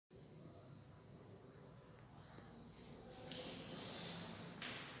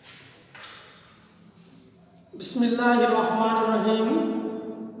Bismillahirrahmanirrahim.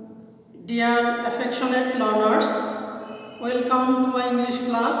 Dear affectionate learners, welcome to my English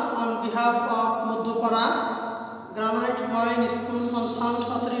class on behalf of Madhyapara Granite Mine School Concerned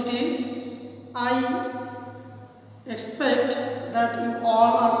Authority. I expect that you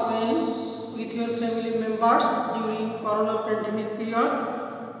all are well with your family members during Corona pandemic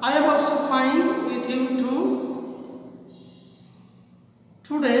period. I am also fine with you too.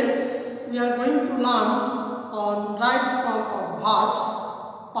 Today we are going to learn on right form of verbs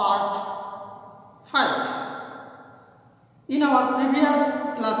part 5. In our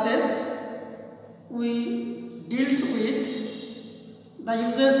previous classes we dealt with the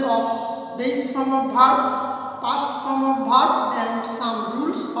uses of base form of verb, past form of verb and some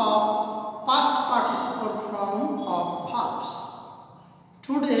rules of past participle form of verbs.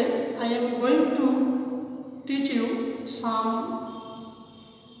 Today I am going to teach you some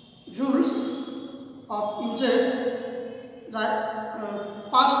rules of uses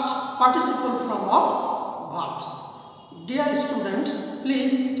past participle form of verbs. Dear students,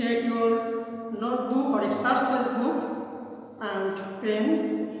 please take your notebook or exercise book and pen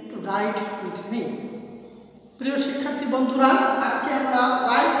to write with me. প্রিয় শিক্ষার্থী বন্ধুরা, আজকে আমরা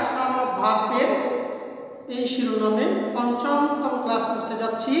right form of ভার্বের এই শিরোনামে পঞ্চমতম class করতে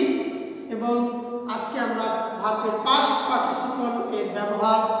যাচ্ছি এবং আজকে আমরা ভার্বের পাস্ট পার্টিসিপল এর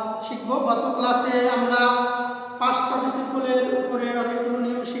ব্যবহার শিখব। গত ক্লাসে আমরা পাস্ট পার্টিসিপলের উপরে অনেকগুলো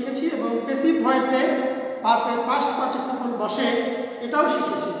নিয়ম শিখেছি এবং প্যাসিভ ভয়েসে ভার্বের পাস্ট পার্টিসিপল বসে এটাও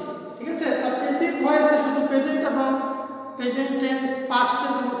শিখেছি। ঠিক আছে, তার প্যাসিভ ভয়েসে শুধু প্রেজেন্ট এবং প্রেজেন্ট টেন্স, পাস্ট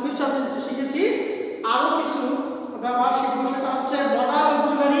টেন্স এবং ফিউচার টেন্স শিখেছি। আরও কিছু ব্যবহার শিখব, সেটা হচ্ছে modal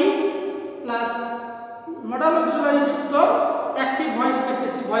auxiliary plus modal auxiliary যুক্ত অ্যাক্টিভ ভয়েসকে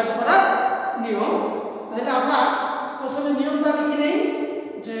প্যাসিভ ভয়েস করার নিয়ম। তাহলে আমরা প্রথমে নিয়মটা লিখে নেই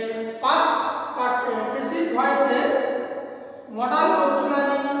যে পাস্ট প্যাসিভ ভয়েসে মডাল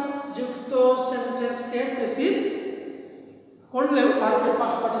অক্সিলারি যুক্ত সেন্টেন্সকে প্যাসিভ করলেও ভার্বের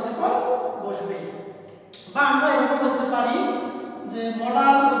পাস্ট পার্টিসিপল বসবে। বা আমরা এভাবে বলতে পারি যে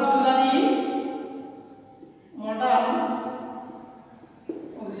modal auxiliary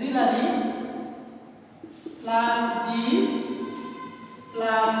plus B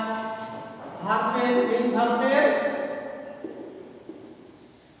plus ভার্বের মেইন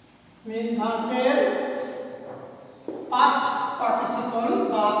ভার্বের পাস্ট পার্টিসিপল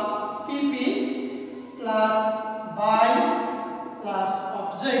বা পিপি প্লাস বাই প্লাস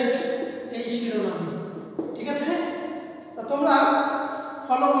অবজেক্ট এই শিরোনামে। ঠিক আছে, তা তোমরা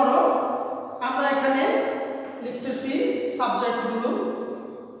ফলো করো। আমরা এখানে লিখতেছি সাবজেক্টগুলো।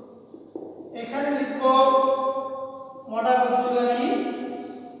 এখানে লিখব মডাল অক্সিলারি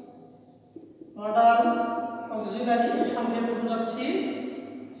এর সংক্ষেপে বোঝাচ্ছি।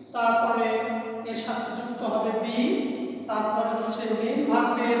 তারপরে এর সাথে যুক্ত হবে বি, তারপরে হচ্ছে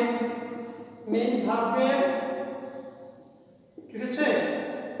মেইন ভার্বের ঠিক আছে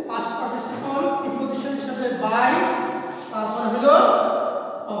পাস্ট পার্টিসিপল প্রিপোজিশন হিসেবে বাই, তারপর হলো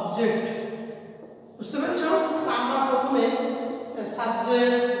অবজেক্ট। বুঝতে পেরেছো? আমরা প্রথমে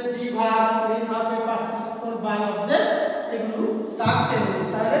সাবজেক্ট, বি ভার্ব, মেইন ভার্বের পাস্ট পার্টিসিপল, বাই, অবজেক্ট এগুলো দাগ টেনে নিই,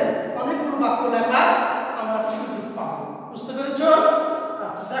 তাহলে অনেকগুলো বাক্য লেখার আমরা সুযোগ পাবো। বুঝতে পেরেছো?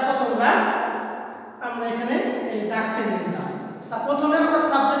 আচ্ছা, দেখো তোমরা, আমরা এখানে এই দাগ টেনে নিলাম। তা প্রথমে আমরা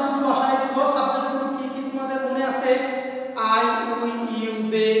সাবজেক্টগুলো বসাই দেব। সাবজেক্টগুলো কি কি তোমাদের মনে আছে? I, we, you,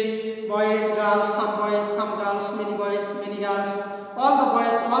 they, boys, girls, some boys, some girls, many boys, many girls, all the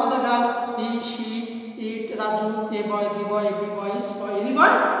boys, all the girls, he, she, it, Raju, a boy, the boy, every boy, is boy, any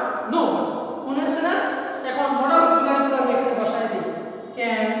boy, no boy. মনে আছে না? এখন modal অক্সিলারিগুলো আমি এখানে বসাই দিই।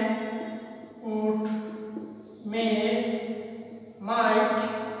 Can, would, মে, মাইট,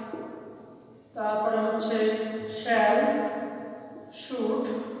 তারপরে হচ্ছে শ্যাল, শুড,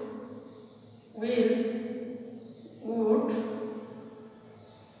 উইল, উড।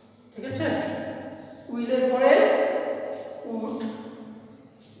 ঠিক আছে, উইলের পরে উড,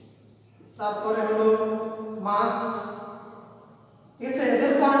 তারপরে হলো মাস্ট। ঠিক আছে,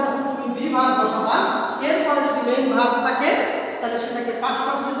 এদের পরে যখন তুমি বি ভার্ব বসাবা, এর পরে যদি মেইন ভার্ব থাকে তাহলে সেটাকে পাস্ট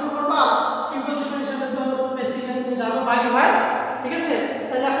পার্টিসিপল করবা। প্রিপোজিশন হিসেবে তো বেসিক্যালি তুমি জানো বাই হয়। ঠিক আছে,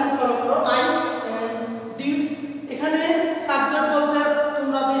 তাহলে এখন ফলো করো। আই ডি, এখানে সাবজেক্ট বলতে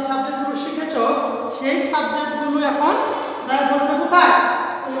তোমরা যে সাবজেক্টগুলো শিখেছো সেই সাবজেক্টগুলো এখন যাই বলবে কোথায়?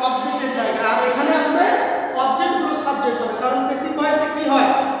 ওই অবজেক্টের জায়গা। আর এখানে আসবে অবজেক্টগুলো সাবজেক্ট হবে, কারণ প্যাসিভ ভয়েসে কি হয়?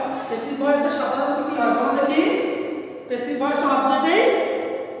 প্যাসিভ ভয়েসে সাধারণত কি হয় বলো দেখি? প্যাসিভ ভয়েসে অবজেক্টেই,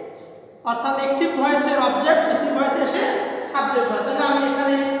 অর্থাৎ অ্যাক্টিভ ভয়েসের অবজেক্ট প্যাসিভ ভয়েসে এসে সাবজেক্ট হয়। তাহলে আমি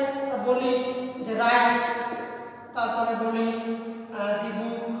এখানে বলি যে রাইস, তারপরে বলি দি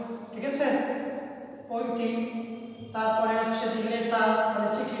বুক, ঠিক আছে, pointing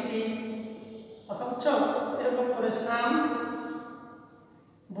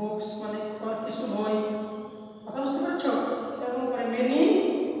বুকস মানে কিছু বই, কথা বুঝতে পেরেছো? এরকম করে মেনি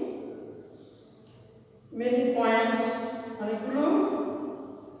মেনি পয়েন্টস অনেকগুলো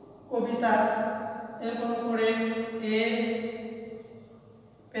কবিতা, এরকম করে এ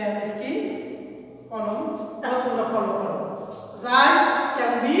পেন একটি কলম। এখন তোমরা ফলো করো। Rice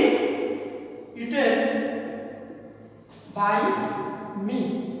can be eaten by me,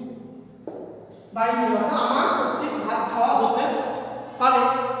 by me অর্থাৎ আমার কর্তৃক ভাত খাওয়া হতে পারে।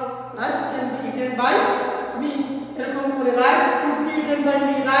 Rice can be eaten by me. এরকম করে rice could be eaten by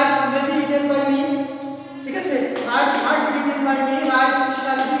me, rice may be eaten by me, ঠিক আছে? Rice might be eaten by me, rice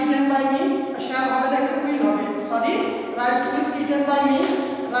shall be eaten by me, shall হবে না একটা will হবে, sorry. Rice will be eaten by me,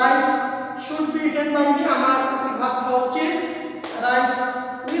 rice should be eaten by me, আমার কর্তৃক ভাত খাওয়া উচিত। Rice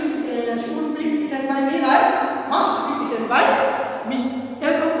will should be eaten by me, rice must be eaten by me.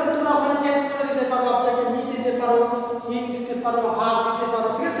 এরকম করে তোমরা ওখানে চেঞ্জ করে দিতে পারো, অবজেক্টে মি দিতে পারো, হিম দিতে পারো, হার দিতে পারো,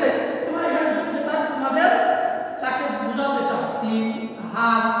 ঠিক আছে? তোমরা এখানে যেটা তোমাদের যাকে বোঝাতে চাও, হিম,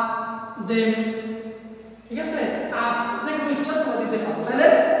 হার, দেম, ঠিক আছে? আজ যেগুলো ইচ্ছা তোমরা দিতে পারো। তাহলে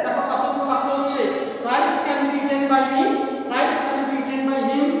দেখো কতগুলো বাক্য হচ্ছে। Rice can be eaten by me, rice can be eaten by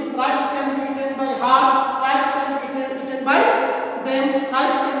him, rice can be eaten by her, rice can be eaten by them,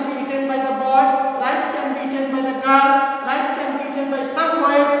 rice can be eaten by the boy, rice can be eaten by the girl, rice can be eaten by some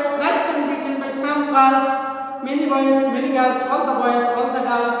boys, rice can be eaten by some girls, many boys, many girls, all the boys, all the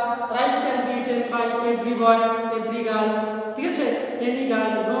girls, rice can be eaten by every boy, every girl, ঠিক আছে? any girl,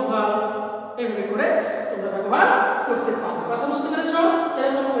 no girl, এভাবে করে তোমরা ব্যবহার করতে পারো। কথা বুঝতে পেরেছো?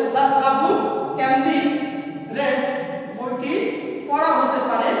 এরকম করে the book can be read, বইটি পড়া হতে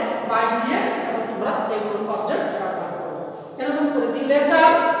পারে by দিয়ে, এবং তোমরা এইগুলো অবজেক্ট ব্যবহার করো। এরকম করে the letter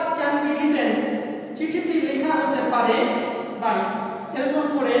can be written, চিঠিটি লেখা হতে পারে by, এরকম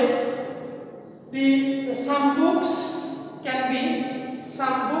করে some books can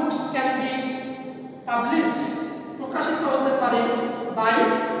be published, প্রকাশিত হতে পারে by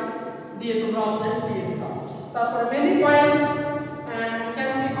দিয়ে তোমরা অবজেক্ট দিয়ে দিবা। তারপরে many poems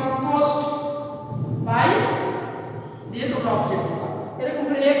can be composed by দিয়ে তোমরা অবজেক্ট দিবা। এরকম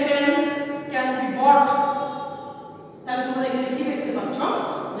করে a pen can be bought, তাহলে তোমরা এখানে কি দেখতে পাচ্ছ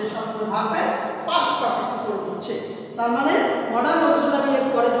যে সবগুলো ভার্বের past participle হচ্ছে। তার মানে মডার্ন অক্সিলারি এর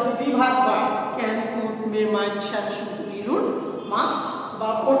পরে যদি বি ভার্ব হয় can, could, May, mite, shall, should, will, would, must বা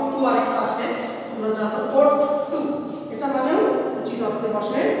ought to আরেকটা আছে তোমরা জানো ought to, এটা মানেও উচিত অর্থে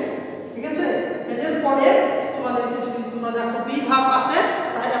বসে, ঠিক আছে? এদের পরে তোমাদেরকে যদি তোমরা দেখো বি ভার্ব আছে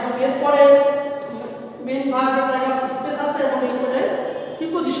তাই এবং এর পরে মেইন ভার্বের জায়গায় স্পেস আছে এবং এর পরে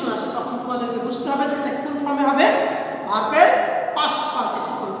প্রিপজিশন আছে, তখন তোমাদেরকে বুঝতে হবে যে এটা কোন ফর্মে হবে, ভার্বের পাস্ট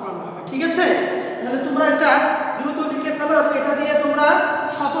পার্টিসিপল ফর্মে হবে, ঠিক আছে? তাহলে তোমরা এটা দ্রুত লিখে ফেলো, এটা দিয়ে তোমরা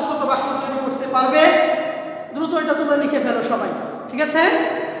শত শত বাক্য তৈরি করতে পারবে। দ্রুত এটা তোমরা লিখে ফেলো সবাই, ঠিক আছে?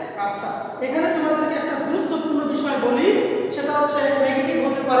 আচ্ছা, এখানে তোমাদেরকে একটা গুরুত্বপূর্ণ বিষয় বলি, সেটা হচ্ছে নেগেটিভ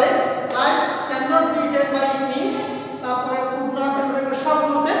হতে পারে। Rice can not be eaten by me, তারপরে কুড নট, এগুলো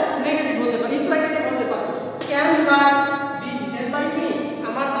সবগুলোতে নেগেটিভ হতে পারে, ইন্টারগেটিভ হতে পারে। Can rice B eaten by me,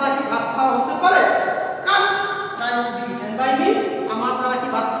 আমার দ্বারা কি ভাত খাওয়া হতে পারে? Kant rice B eaten by me, আমার দ্বারা কি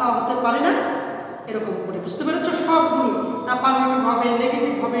ভাত খাওয়া হতে পারে না? এরকম করে বুঝতে পেরেছো? সবগুলো অ্যাফার্মেটিভ হবে,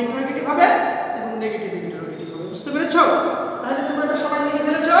 নেগেটিভ হবে, ইন্টারোগেটিভ হবে এবং নেগেটিভ ইন্টারোগেটিভ হবে, বুঝতে পেরেছো? তাহলে তোমরা এটা সবাই লিখে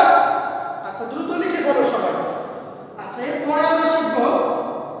ফেলেছো? আচ্ছা, দ্রুত লিখে ফেলো সবাই। আচ্ছা, এরপরে আমরা শিখবো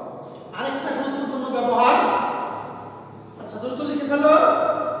আরেকটা গুরুত্বপূর্ণ ব্যবহার। আচ্ছা, দ্রুত লিখে ফেলো।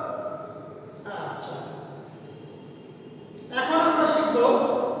 আচ্ছা, এখন আমরা শিখবো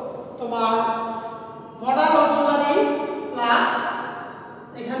তোমার মডাল অক্সিলারি প্লাস,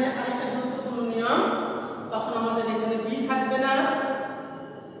 এখানে আরেকটা গুরুত্বপূর্ণ নিয়ম, তখন আমাদের এখানে বি থাকবে না,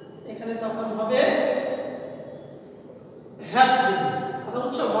 এখানে তখন হবে হ্যাভ বিন। কথা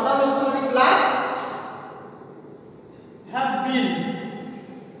হচ্ছে modal auxiliary plus have been,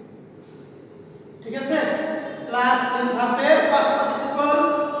 ঠিক আছে? প্লাস দেন ভার্বের পাস্ট পার্টিসিপল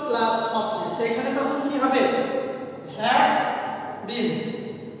প্লাস অবজেক্ট, তো এখানে তখন কি হবে? হ্যাভ বিন,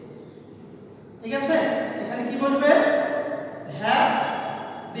 ঠিক আছে? এখানে কি বলবে? Have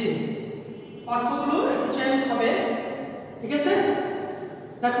been. অর্থগুলো একটু চেঞ্জ হবে, ঠিক আছে?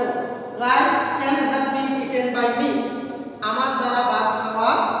 দেখো, rice can have been eaten by me, আমার দ্বারা ভাত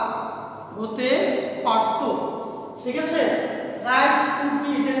খাওয়া হতে পারত, ঠিক আছে? Rice could be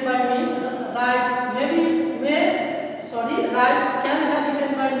eaten by me, rice rice can have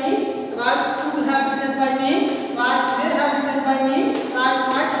eaten by me, rice could have eaten by me, rice may have eaten by me, rice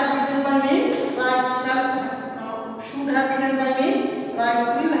might have eaten by me, rice shall should have eaten by me, rice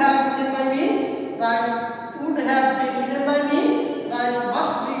will have eaten by me, rice would have been eaten by me, rice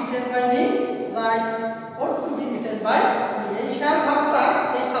must be eaten by me, rice ought to be eaten by me। এই shall ভাবটা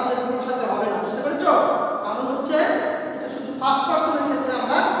এই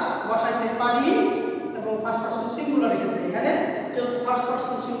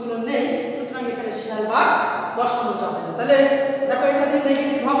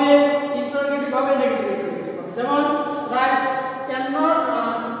negative হবে, interrogative হবে, negative interrogative হবে। যেমন rice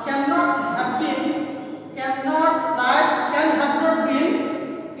cannot have been, rice can have not been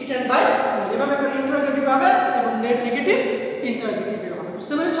eaten by, এভাবে করে interrogative হবে এবং নেগেটিভ ইন্টারোগেটিভ হবে।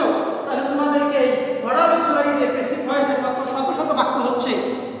 বুঝতে পেরেছো? তাহলে তোমাদেরকে এই মডাল অক্সিলারি দিয়ে প্যাসিভ ভয়েসের কত শত শত বাক্য হচ্ছে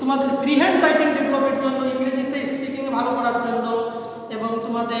তোমাদের ফ্রি হ্যান্ড রাইটিং ডেভেলপের জন্য, ইংরেজিতে স্পিকিং ভালো করার জন্য এবং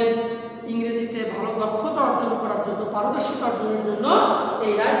তোমাদের ইংরেজিতে ভালো দক্ষতা অর্জন করার জন্য, পারদর্শিতা অর্জনের জন্য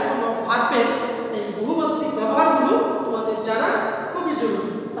এই রাইট ফর্ম অফ ভার্বের এই বহুমাত্রিক ব্যবহারগুলো তোমাদের জানা খুবই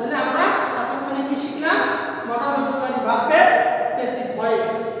জরুরি। তাহলে আমরা এতক্ষণে কি শিখলাম? মডাল অক্সিলারি ভার্বের প্যাসিভ ভয়েস।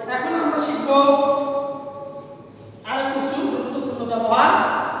 এখন আমরা শিখব আর কিছু গুরুত্বপূর্ণ ব্যবহার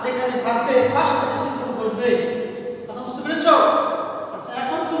যেখানে ভার্বের ফার্স্ট পার্টিসিপল বসবে। কথা বুঝতে পেরেছো? আচ্ছা,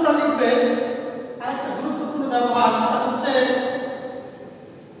 এখন তোমরা লিখবে আরেকটা গুরুত্বপূর্ণ ব্যবহার, সেটা হচ্ছে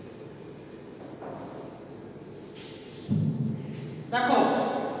দেখো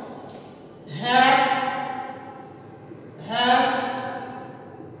have, has,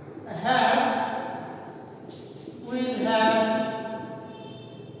 had, will have,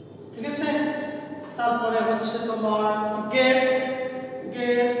 ঠিক আছে? তারপরে হচ্ছে তোমার get,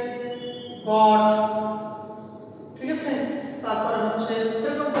 got, ঠিক আছে? তারপরে হচ্ছে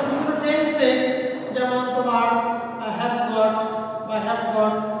এরকম বিভিন্ন টেন্সে, যেমন তোমার has got বা have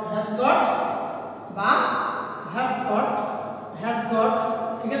got, has got বা have got, had got,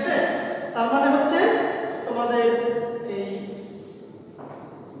 ঠিক আছে? তার মানে হচ্ছে তোমাদের এই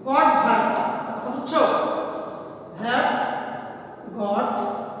got ভার্বটা, কথা বুঝছো? have got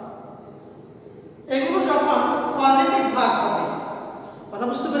এগুলো যখন পজিটিভ ভার্ব হবে, কথা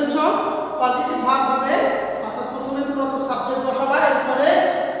বুঝতে পেরেছো? পজিটিভ ভার্ব হবে, অর্থাৎ প্রথমে তোমরা তো সাবজেক্ট বসাবা, এরপরে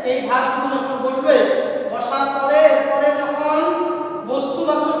এই ভার্বগুলো যখন বসবে, বসার পরে এরপরে যখন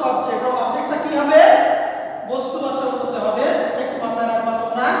বস্তুবাচক অবজেক্ট, অবজেক্টটা কি হবে? বস্তুবাচক হতে হবে। এটা একটু মাথায় রাখবা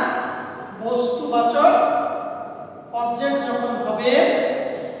তোমরা। বস্তুবাচক অবজেক্ট যখন হবে,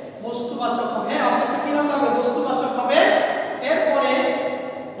 বস্তুবাচক হবে, অবজেক্টটা কি হতে হবে? বস্তুবাচক হবে। এরপরে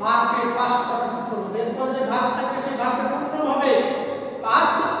ভার্বের পাস্ট পার্টিসিপল হবে, এরপরে যে ভার্ব থাকবে সেই ভার্বের কোন হবে?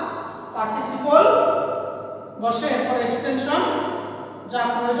 পাস্ট পার্টিসিপল বসে, এরপর এক্সটেনশন যা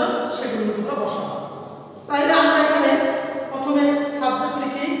প্রয়োজন সেগুলো তোমরা বসাবো। তাইলে আমরা এখানে প্রথমে সাবজেক্ট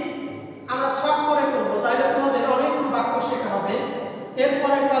লিখি, আমরা সব করে করব, তাইলে তোমাদের অনেকগুলো বাক্য শেখা হবে।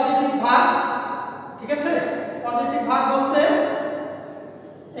 এরপরে পজিটিভ ভার্ব, ঠিক আছে? পজিটিভ ভার্ব বলতে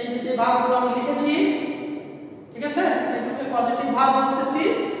এই যে ভার্বগুলো আমি লিখেছি, ঠিক আছে? এগুলোকে পজিটিভ ভার্ব বলতেছি।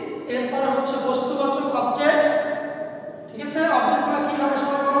 এরপরে হচ্ছে বস্তুবাচক অবজেক্ট, ঠিক আছে? অবজেক্টগুলো কি হবে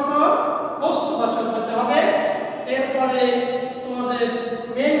সবাই বলো তো? বস্তুবাচক হতে হবে। এরপরে তোমাদের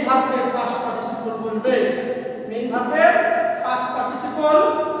মেইন ভার্বের পাস্ট পার্টিসিপল বলবে, মেইন ভার্বের পাস্ট পার্টিসিপল।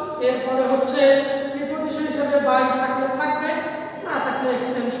 এরপরে হচ্ছে প্রিপজিশন হিসেবে বাই থাকলে থাকবে, না থাকলে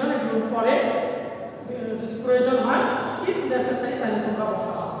এক্সটেনশন, এগুলো পরে যদি প্রয়োজন হয়, ইফ নেসেসারি, তাহলে তোমরা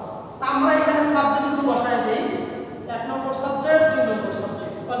বসাও। তা আমরা এখানে সাবজেক্টগুলো বসায় দেই। 1 নম্বর সাবজেক্ট, 2 নম্বর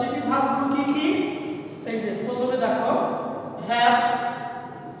সাবজেক্ট। পজিটিভ ভার্বগুলো কি কি? এই যে প্রথমে দেখো হ্যাভ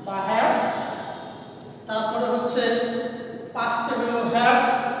বা হ্যাজ, তারপরে হচ্ছে পাস্টে হলো হ্যাড,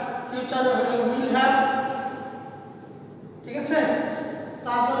 ফিউচারে হলো উইল হ্যাভ, ঠিক আছে?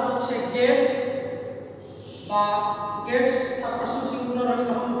 তারপরে হচ্ছে গেট বা গেটস, তারপর সিঙ্গুলার হলে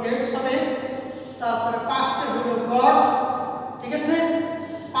তখন গেটস হবে। তারপরে পাস্টে হলো গট, ঠিক আছে?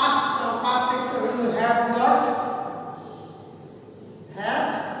 পাস্ট পারফেক্ট হলো have got, had.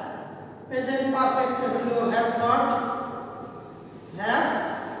 Present perfect হলো হ্যাজ গট, হ্যাজ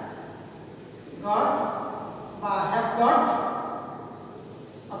গট বা হ্যাভ গট,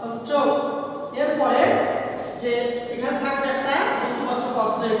 অথচ এরপরে যে এখানে থাকবে একটা বস্তুবাচক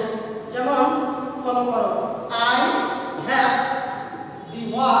অবজেক্ট, যেমন ফলো করো, I have the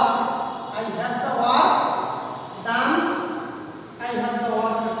work, I have the work done, I have the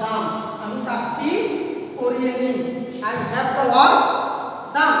work done, আমি কাজটি করিয়ে নিই। I have the work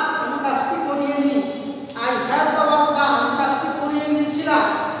done, আমি কাজটি করিয়ে নিই। I have the work done, আমি কাজটি করিয়ে নিয়েছিলাম।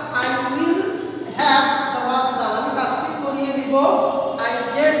 I will have the work done, আমি কাজটি করিয়ে নিব। I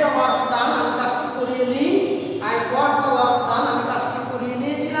get the work done, আমি কাজটি করিয়ে নিই। I got the work done, আমি কাজটি করিয়ে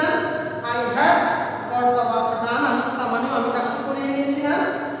নিয়েছিলাম। I have got the work done, আমি তার মানে আমি কাজটি করিয়ে নিয়েছিলাম।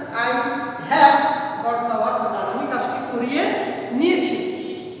 I have got the work done, আমি কাজটি করিয়ে নিয়েছি।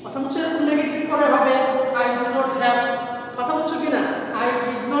 কথা হচ্ছে নেগেটিভ করে হবে আই ডু নট হ্যাভ, কথা হচ্ছে কি না? I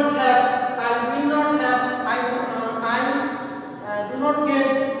did not have, I will not have, I do not get,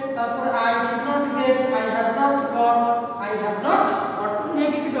 তারপরে I did not get, I have not goat, I have not goat.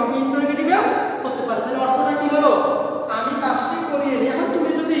 Negative হবে, ইন্টারোগেটিভও হতে পারে। তাহলে অর্থটা কি হলো? আমি কাজটি করিয়ে নিই। এখন তুমি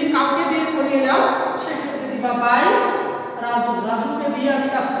যদি কাউকে দিয়ে করিয়ে নাও, সেক্ষেত্রে দিবা বাই রাজু, রাজুকে দিয়ে আমি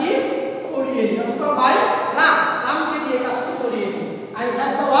কাজটি করিয়ে নিই, অথবা বাই রাম, রামকে দিয়ে কাজটি করিয়ে নিই। I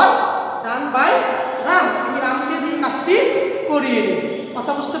have the work done by Ram, আমি রামকে দিয়ে কাজটি করিয়ে নিই।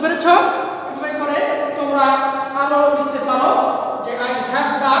 কথা বুঝতে পেরেছ? এভাবে করে তোমরা আরো লিখতে পারো যে I have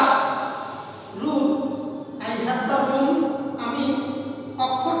the room, I have the room, আমি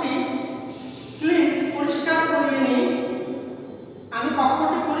কক্ষটি ক্লিন পরিষ্কার করিয়ে নিই, আমি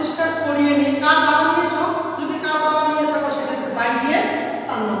কক্ষটি পরিষ্কার করিয়ে নিই। কার দ্বারা নিয়েছ? যদি কার দ্বারা নিয়ে থাকো সেক্ষেত্রে বাই দিয়ে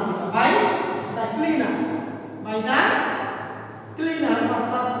তার নাম দিবা, by the cleaner, by the cleaner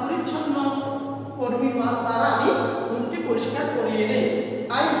অর্থাৎ পরিচ্ছন্ন কর্মী দ্বারা আমি রুমটি পরিষ্কার করিয়ে নিই।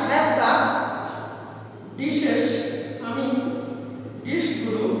 আই হ্যাভ দ্য ডিশেস, আমি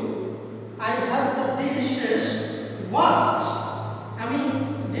ডিশগুলো, I have the dishes washed, আমি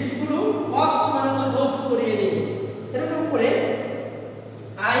ডিশগুলো ওয়াশড মানে হচ্ছে ধৌত করিয়ে নিই। এরকম করে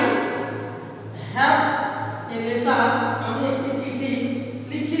আই হ্যাভ এ লেটার, আমি একটি চিঠি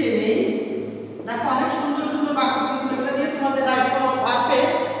লিখিয়ে নিই। দেখো অনেক সুন্দর সুন্দর বাক্য কিন্তু এগুলো দিয়ে তোমাদের রাইট ফর্ম অফ ভার্বে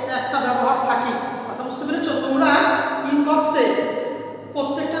একটা ব্যবহার থাকে। কথা বুঝতে পেরেছো? তোমরা ইনবক্সে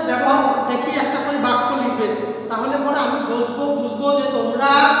প্রত্যেকটা ব্যবহার দেখি একটা করে বাক্য লিখবে, তাহলে পরে আমি বুঝবো যে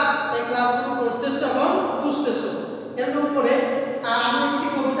তোমরা এই ক্লাসগুলো করতেছো এবং বুঝতেছো। এরকম করে আমি একটি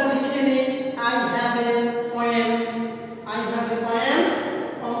কবিতা লিখিয়ে নিই, I have a poem, I have a poem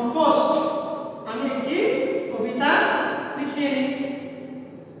compost, আমি একটি কবিতা লিখিয়ে নিই।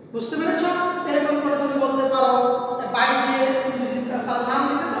 বুঝতে পেরেছ? এরকম করে তুমি বলতে পারো বাই দিয়ে, তুমি যদি কারো নাম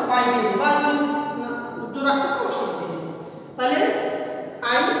দিতে চাও বাই দিয়ে, বা যদি উজ্জ্বল রাখতে চাও অসুবিধা নেই। তাহলে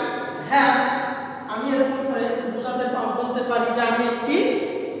আই হ্যাভ, আমি এরকম করে বোঝাতে বলতে পারি যে আমি একটি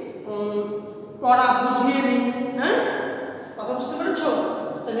পড়া বুঝিয়ে নিই। হ্যাঁ, কথা বুঝতে পেরেছ?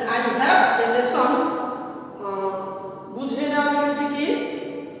 তাহলে আই হ্যাভ এ লেসন, বুঝিয়ে নেওয়া ইংরেজি কি?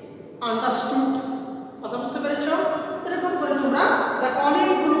 আন্ডারস্টুড। কথা বুঝতে পেরেছ? এরকম করে তোমরা দেখো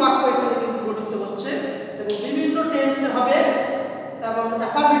অনেকগুলো বাক্য এখানে কিন্তু গঠিত হচ্ছে এবং বিভিন্ন টেন্সে হবে এবং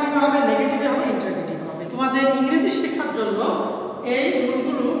অ্যাফারমেটিভে হবে, নেগেটিভে হবে, ইন্টারগেটিভে হবে। তোমাদের ইংরেজি শেখার জন্য এই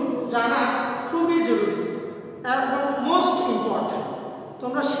রুলগুলো জানা খুবই জরুরি এবং মোস্ট ইম্পর্টেন্ট।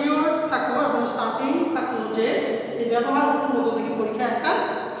 তোমরা শিওর থাকো এবং সার্টেন থাকো যে এই ব্যবহারগুলোর মধ্য থেকে পরীক্ষা একটা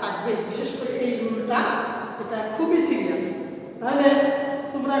থাকবে, বিশেষ করে এই রুলটা, এটা খুবই সিরিয়াস। তাহলে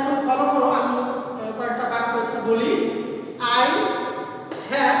তোমরা এখন ফলো করো, আমি কয়েকটা বাক্য একটু বলি। I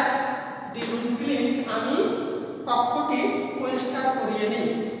have the room cleaned, আমি কক্ষটি পরিষ্কার করিয়ে নিই।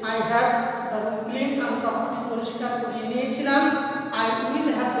 I have the room cleaned, আমি কক্ষটি পরিষ্কার করিয়ে নিয়েছিলাম। I will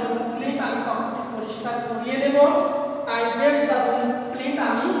have the room cleaned, আমি কক্ষটি পরিষ্কার করিয়ে নেব। I get the room cleaned,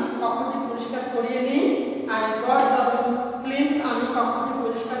 আমি কক্ষটি পরিষ্কার করিয়ে নিই। I got the room cleaned, আমি কক্ষটি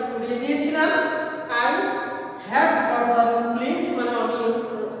পরিষ্কার করিয়ে নিয়েছিলাম। I have got the room cleaned, মানে আমি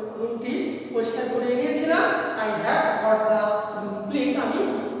রুমটি পরিষ্কার করিয়ে নিয়েছিলাম। I have got the room cleaned, আমি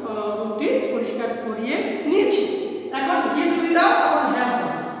রুমটি পরিষ্কার করিয়ে নিয়েছি। এখন হি যদি দাও তখন হ্যাজ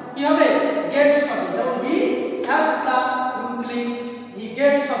দাও, কি হবে? গেটস হবে। যেমন he has the room cleaned, he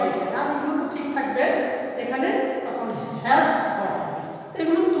gets হবে। হ্যাঁ, এগুলো তো ঠিক থাকবে এখানে, তখন হ্যাজ গট।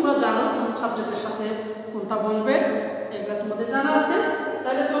 এগুলো তোমরা জানো কোন সাবজেক্টের সাথে কোনটা বসবে, এগুলো তোমাদের জানা আছে।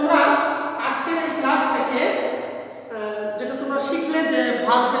 তাহলে তোমরা আজকের এই ক্লাস থেকে যেটা তোমরা শিখলে যে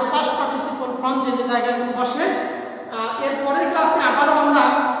ভার্বের পাস্ট পার্টিসিপল ফর্ম যে যে জায়গাগুলো বসে, এর পরের ক্লাসে আবারও আমরা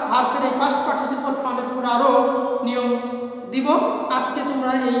ভার্বের এই পাস্ট পার্টিসিপল ফর্মের উপর আরও নিয়ম দিব। আজকে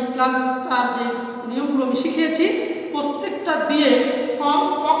তোমরা এই ক্লাসটার যে নিয়মগুলো আমি শিখিয়েছি প্রত্যেকটা দিয়ে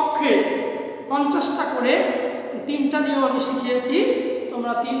কমপক্ষে 50টা করে 3টা নিয়ম আমি শিখিয়েছি।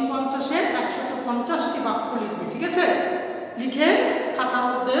 তোমরা 3×50 150টি বাক্য লিখবে, ঠিক আছে? লিখে খাতার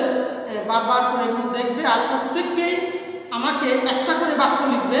মধ্যে বারবার করে এগুলো দেখবে, আর প্রত্যেককেই আমাকে একটা করে বাক্য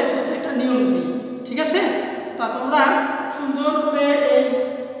লিখবে প্রত্যেকটা নিয়ম দিয়ে, ঠিক আছে? তা তোমরা সুন্দর করে এই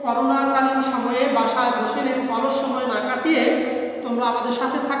করোনাকালীন সময়ে বাসায় বসে অলস সময় না কাটিয়ে তোমরা আমাদের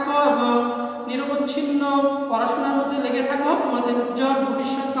সাথে থাকো এবং নিরবচ্ছিন্ন পড়াশোনার মধ্যে লেগে থাকো। তোমাদের উজ্জ্বল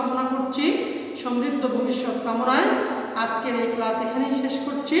ভবিষ্যৎ কামনা করছি, সমৃদ্ধ ভবিষ্যৎ কামনায় আজকের এই ক্লাস এখানেই শেষ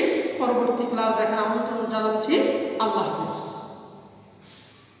করছি। পরবর্তী ক্লাস দেখার আমন্ত্রণ জানাচ্ছি। আল্লাহ হাফেজ।